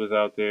he was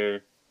out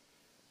there.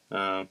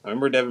 I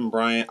remember Devin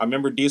Bryant. I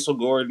remember Diesel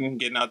Gordon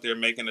getting out there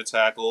making a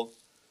tackle.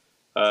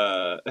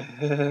 Uh, it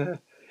And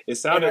I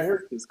sounded like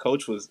heard his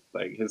coach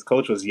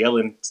was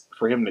yelling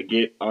for him to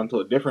get onto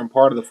a different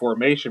part of the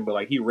formation, but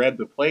like he read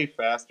the play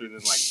faster than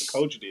like the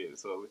coach did.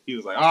 So he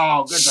was like,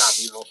 "Oh, good job,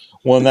 Diesel."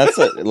 Well, and that's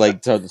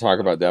like, to talk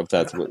about depth.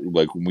 That's what,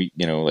 like, we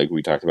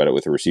talked about it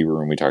with the receiver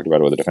room. We talked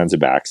about it with the defensive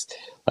backs.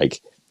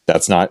 Like,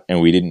 that's not,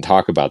 and we didn't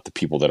talk about the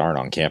people that aren't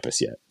on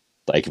campus yet.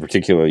 Like,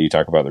 particularly, you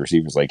talk about the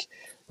receivers. Like,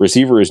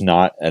 receiver is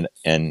not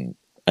an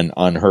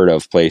unheard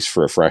of place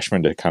for a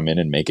freshman to come in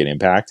and make an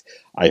impact.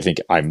 I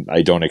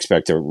don't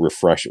expect a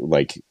refresh,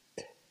 like,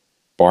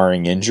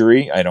 barring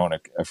injury, I don't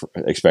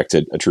expect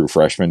a true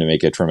freshman to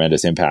make a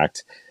tremendous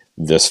impact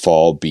this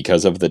fall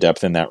because of the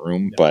depth in that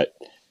room. No. But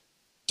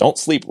don't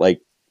sleep.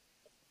 Like,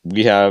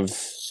 we have,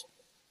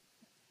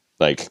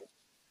 like,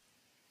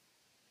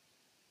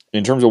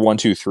 in terms of 1,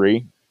 2,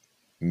 3,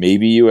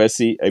 maybe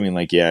USC. I mean,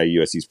 like, yeah,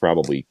 USC's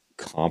probably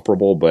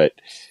comparable, but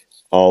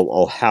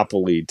I'll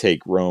happily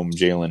take Rome,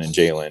 Jalen, and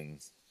Jalen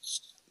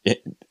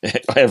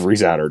every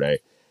Saturday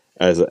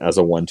as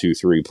a 1, 2,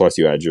 3. Plus,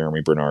 you add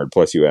Jeremy Bernard.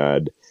 Plus, you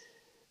add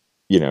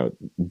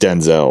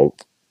Denzel.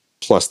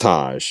 Plus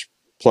Taj.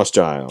 Plus I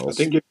Giles.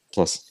 think you're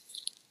Plus,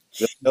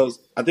 Jeez.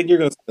 I think you're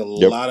going to see a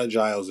yep. lot of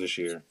Giles this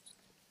year.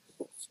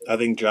 I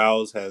think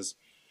Giles has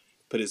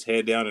put his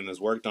head down and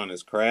has worked on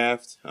his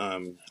craft.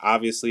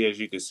 Obviously, as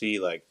you can see,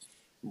 like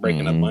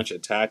breaking a Mm-hmm. bunch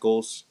of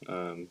tackles.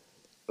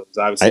 He's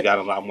obviously I got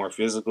a lot more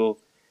physical.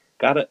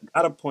 Gotta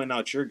point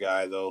out your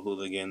guy though,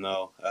 Hooligan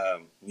though.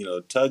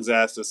 Tugs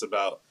asked us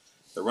about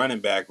the running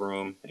back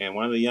room, and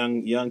one of the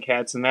young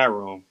cats in that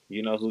room.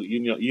 You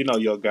know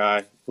your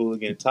guy,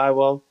 Hooligan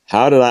Taiwo.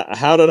 how did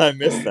I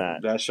miss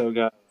that? That's your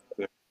guy.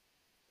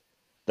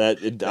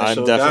 That's I'm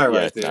your guy definitely, yeah,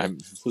 right there. I'm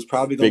Who's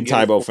probably gonna big get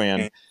his Tybo point fan.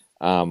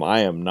 game. I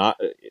am not.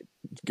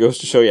 Goes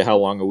to show you how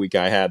long a week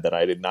I had that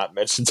I did not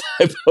mention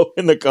Tybo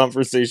in the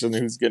conversation.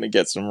 Who's going to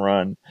get some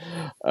run?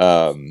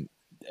 And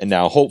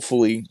now,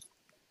 hopefully,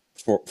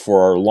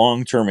 for our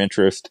long term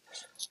interest,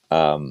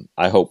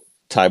 I hope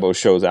Tybo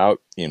shows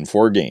out in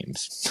 4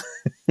 games,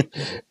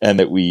 and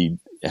that we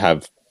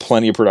have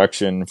plenty of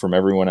production from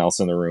everyone else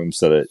in the room,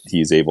 so that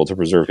he's able to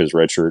preserve his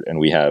red shirt, and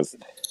we have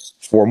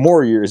 4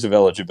 more years of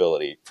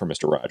eligibility for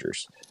Mr.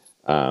 Rogers.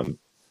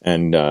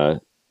 And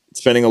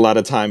spending a lot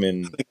of time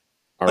in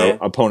our Man,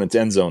 opponent's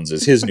end zones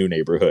is his new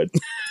neighborhood.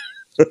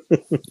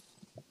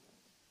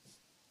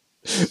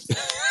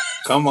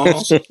 come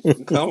on,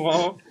 come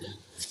on.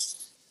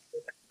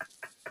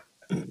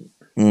 The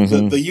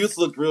Mm-hmm. the youth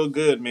looked real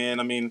good, man.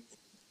 I mean,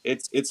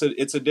 it's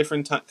a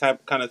different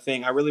type kind of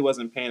thing. I really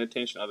wasn't paying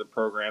attention to other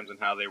programs and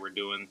how they were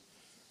doing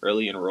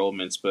early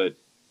enrollments, but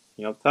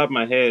off the top of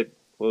my head,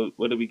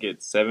 what did we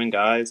get? 7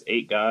 guys,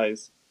 8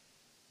 guys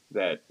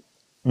that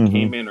Mm-hmm.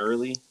 came in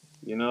early,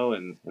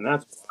 and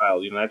that's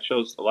wild. That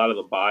shows a lot of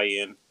the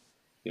buy-in,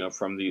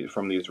 from these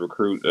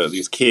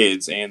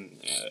kids and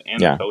the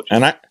Yeah, and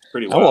coaches.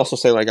 Pretty I will wild. also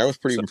say, like, I was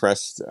pretty So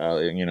impressed.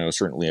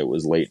 Certainly it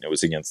was late and it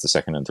was against the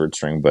second and third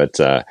string, but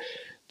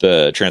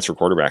the transfer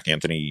quarterback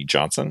Anthony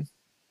Johnson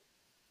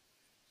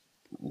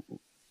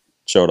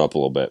showed up a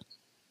little bit.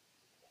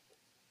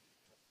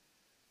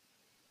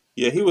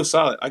 yeah, he was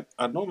solid.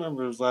 I don't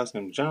remember his last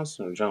name,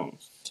 Johnson or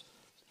Jones,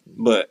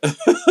 but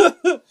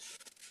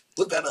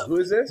look that up. Who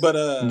is this? But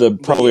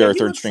Probably yeah, our he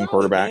third looked string solid,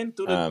 quarterback man,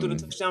 through the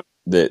touchdown.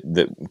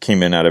 that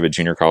came in out of a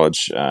junior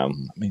college. Let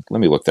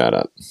me look that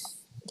up.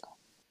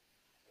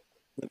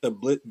 With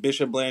the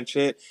Bishop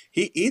Blanchett,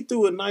 he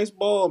threw a nice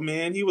ball,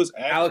 man. He was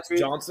Alex accurate.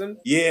 Johnson?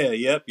 Yeah,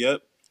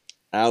 yep.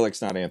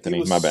 Alex, not He Anthony.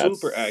 was My bad.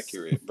 super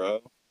accurate, bro.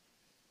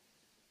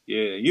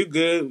 Yeah, you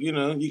good.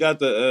 You got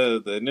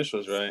the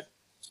initials right.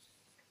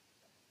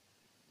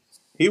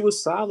 He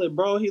was solid,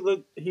 bro. He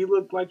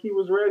looked like he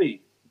was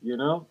ready.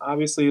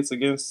 Obviously it's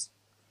against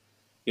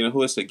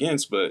who it's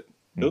against, but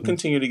he'll Mm-hmm.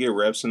 continue to get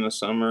reps in the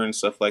summer and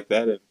stuff like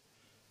that. And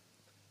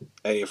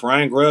hey, if Yeah.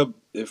 Ryan Grubb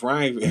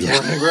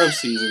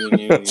sees it in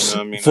you, what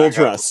I mean, Full I gotta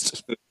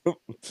trust.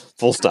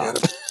 Full I stop.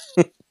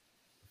 gotta.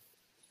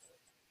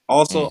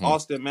 Also, Mm-hmm.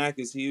 Austin Mack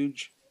is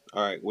huge.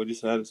 All right, what did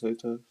you have to say,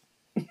 Tug?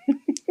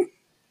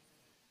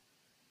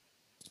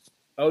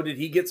 Oh, did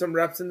he get some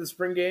reps in the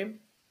spring game?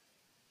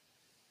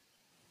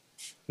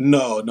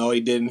 No,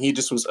 he didn't. He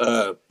just was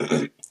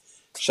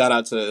shout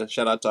out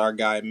to our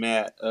guy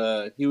Matt.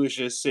 He was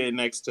just sitting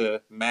next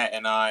to Matt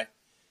and I.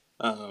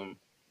 Um,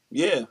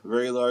 yeah,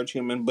 very large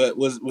human, but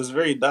was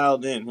very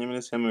dialed in. Him and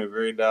his family were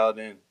very dialed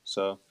in.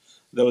 So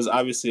there was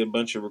obviously a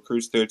bunch of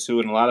recruits there too,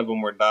 and a lot of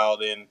them were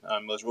dialed in.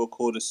 It was real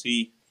cool to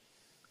see,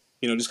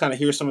 just kind of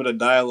hear some of the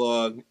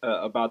dialogue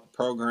about the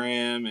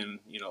program and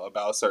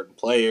about certain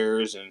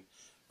players and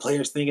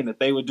players thinking that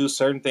they would do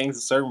certain things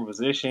in certain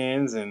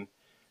positions and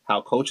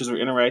how coaches were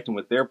interacting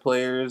with their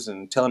players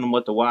and telling them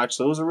what to watch.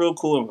 So it was a real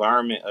cool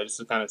environment just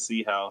to kind of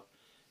see how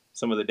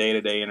some of the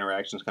day-to-day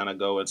interactions kind of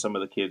go and some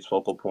of the kids'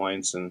 focal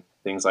points and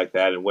things like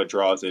that and what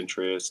draws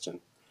interest. And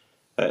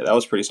that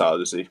was pretty solid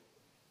to see.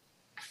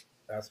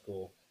 That's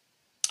cool.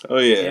 Oh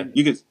yeah, And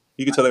you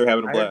could tell they were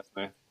having a I heard blast,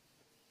 man.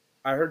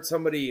 I heard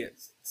somebody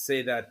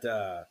say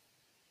that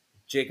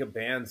Jacob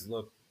Bands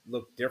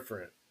look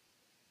different.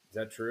 Is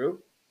that true?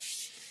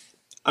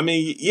 I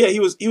mean, yeah, he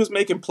was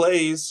making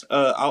plays.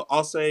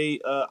 I'll say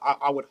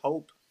I would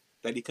hope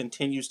that he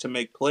continues to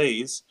make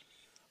plays.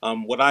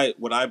 What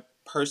I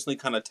personally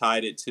kind of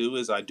tied it to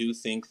is I do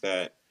think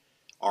that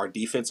our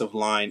defensive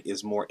line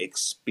is more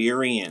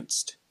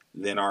experienced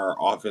than our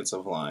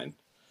offensive line.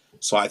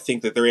 So I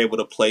think that they're able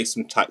to play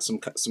some like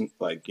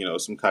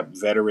some type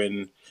of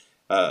veteran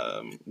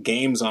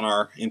games on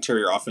our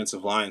interior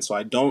offensive line. So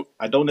I don't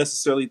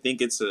necessarily think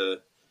it's a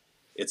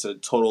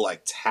total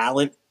like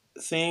talent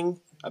thing.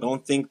 I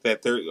don't think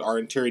that our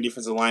interior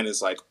defensive line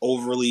is like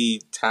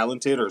overly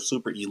talented or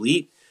super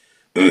elite.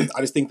 I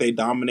just think they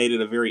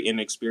dominated a very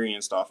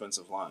inexperienced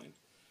offensive line.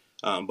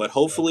 But Okay.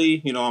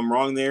 hopefully, I'm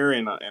wrong there,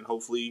 and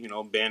hopefully,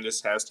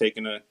 Bandis has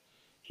taken a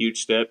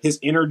huge step. His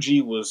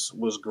energy was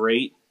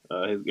great.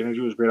 His energy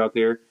was great out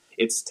there.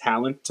 its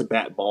talent to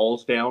bat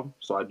balls down.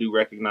 So I do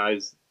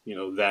recognize,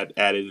 that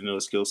added into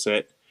a skill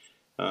set.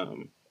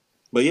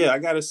 But yeah, I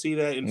got to see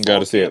that in Got fall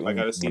to see it camp. I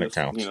got to see when it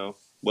counts.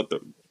 what the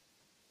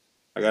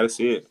I got to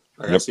see it.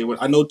 I got to Yep. see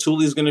what I know.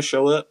 Thule's going to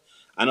show up.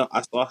 I know.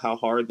 I saw how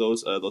hard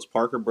those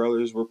Parker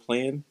brothers were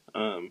playing.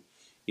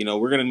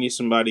 We're going to need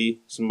somebody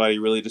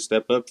really to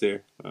step up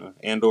there,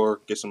 and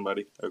or get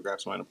somebody or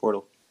grab somebody in the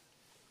portal.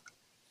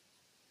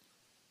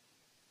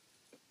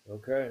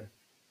 Okay.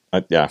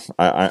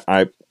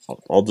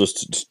 I'll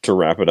just to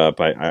wrap it up.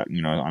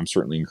 I'm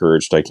certainly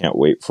encouraged. I can't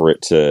wait for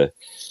it to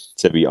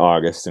be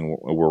August and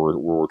where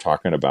we're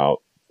talking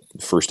about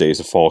first days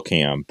of fall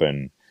camp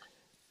and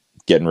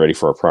getting ready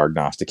for our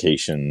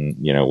prognostication.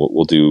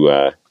 We'll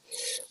do.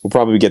 We'll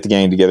probably get the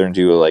gang together and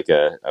do like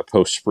a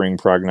post spring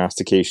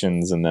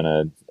prognostications and then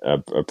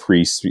a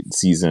pre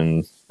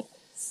season.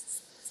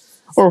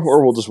 Or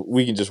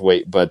we can just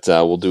wait, but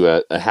we'll do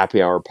a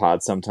happy hour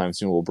pod sometime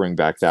soon. We'll bring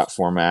back that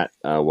format,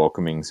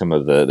 welcoming some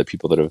of the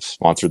people that have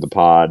sponsored the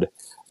pod.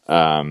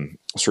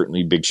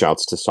 Certainly, big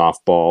shouts to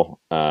softball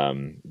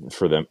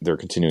for them. They're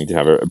continuing to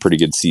have a pretty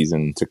good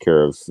season. Took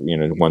care of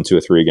 1, 2,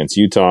 or 3 against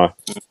Utah.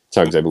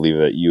 Tugs, I believe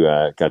that you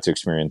got to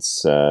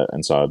experience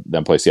and saw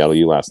them play Seattle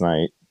U last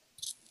night.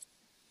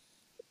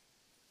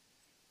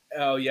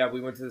 Oh yeah,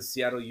 we went to the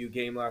Seattle U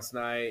game last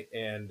night,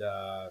 and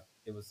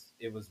it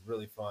was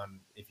really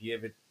fun. If you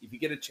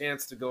get a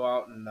chance to go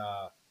out and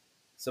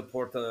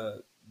support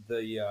the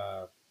UW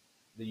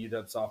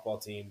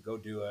softball team, go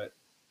do it.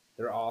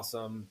 They're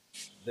awesome.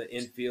 The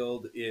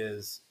infield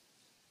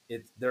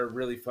they're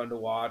really fun to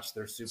watch.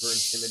 They're super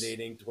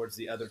intimidating towards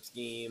the other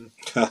team.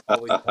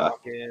 Always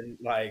talking,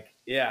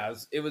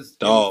 it was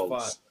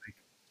fun.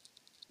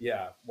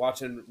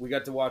 We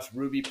got to watch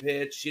Ruby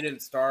pitch. She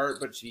didn't start,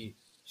 but she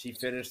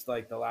finished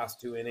like the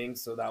last 2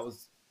 innings, so that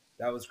was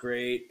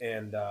great.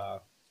 And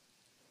it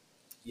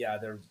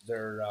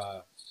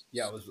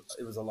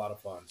was a lot of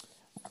fun.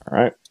 All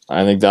right,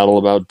 I think that'll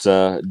about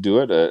do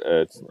it.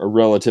 A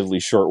relatively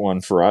short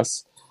one for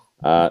us.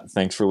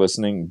 Thanks for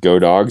listening. Go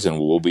Dogs, and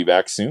we'll be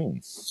back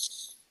soon.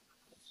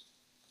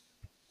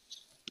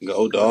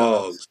 Go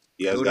Dogs.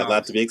 You guys got a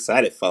lot to be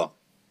excited for.